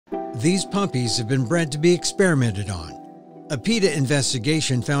These puppies have been bred to be experimented on. A PETA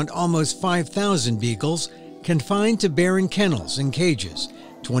investigation found almost 5,000 beagles confined to barren kennels and cages,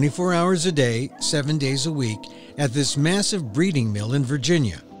 24 hours a day, 7 days a week, at this massive breeding mill in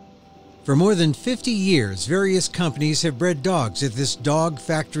Virginia. For more than 50 years, various companies have bred dogs at this dog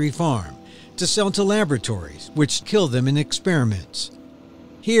factory farm to sell to laboratories, which kill them in experiments.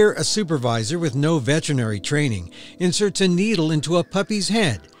 Here, a supervisor with no veterinary training inserts a needle into a puppy's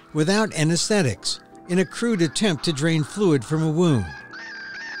head without anesthetics in a crude attempt to drain fluid from a wound.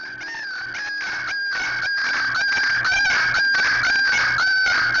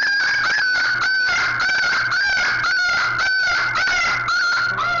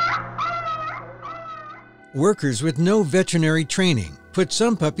 Workers with no veterinary training put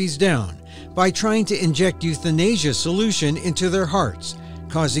some puppies down by trying to inject euthanasia solution into their hearts,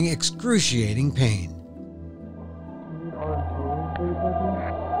 causing excruciating pain.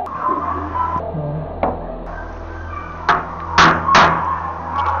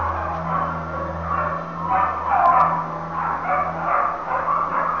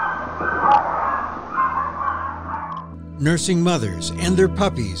 Nursing mothers and their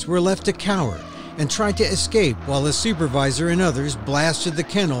puppies were left to cower and tried to escape while a supervisor and others blasted the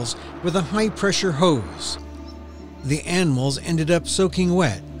kennels with a high-pressure hose. The animals ended up soaking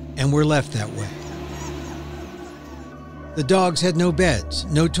wet and were left that way. The dogs had no beds,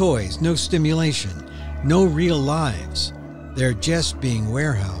 no toys, no stimulation, no real lives. They're just being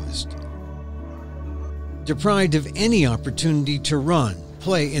warehoused. Deprived of any opportunity to run,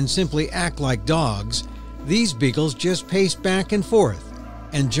 play, and simply act like dogs, these beagles just pace back and forth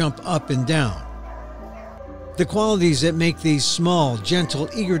and jump up and down. The qualities that make these small, gentle,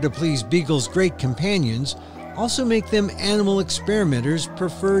 eager-to-please beagles great companions also make them animal experimenters'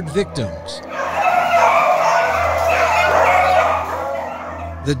 preferred victims.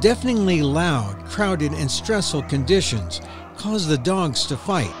 The deafeningly loud, crowded, and stressful conditions cause the dogs to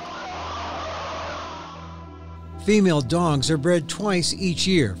fight. Female dogs are bred twice each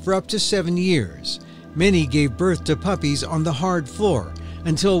year for up to 7 years. Many gave birth to puppies on the hard floor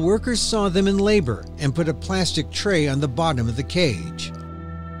until workers saw them in labor and put a plastic tray on the bottom of the cage.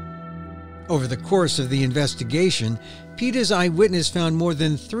 Over the course of the investigation, PETA's eyewitness found more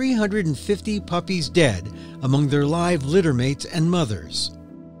than 350 puppies dead among their live littermates and mothers.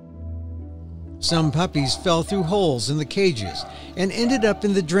 Some puppies fell through holes in the cages and ended up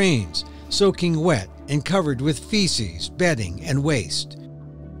in the drains, soaking wet and covered with feces, bedding, and waste.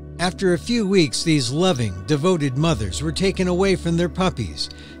 After a few weeks, these loving, devoted mothers were taken away from their puppies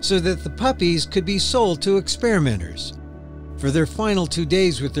so that the puppies could be sold to experimenters. For their final 2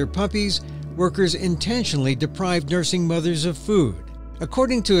 days with their puppies, workers intentionally deprived nursing mothers of food.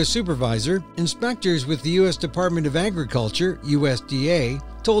 According to a supervisor, inspectors with the U.S. Department of Agriculture, USDA,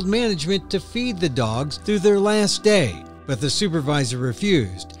 told management to feed the dogs through their last day, but the supervisor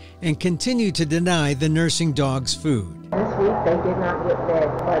refused and continued to deny the nursing dogs food. This week they did not get fed,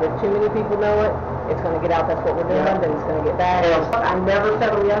 but if too many people know it, it's going to get out. That's what we're doing, then it's going to get bad. I never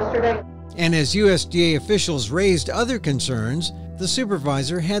fed them yesterday. And as USDA officials raised other concerns, the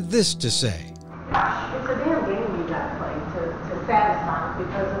supervisor had this to say. It's a damn game you got to play to satisfy them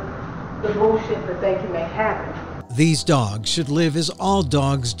because of the bullshit that they can make happen. These dogs should live as all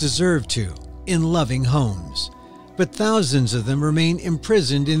dogs deserve to, in loving homes. But thousands of them remain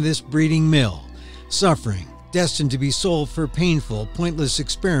imprisoned in this breeding mill, suffering, destined to be sold for painful, pointless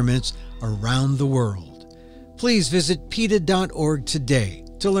experiments around the world. Please visit PETA.org today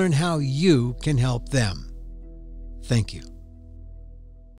to learn how you can help them. Thank you.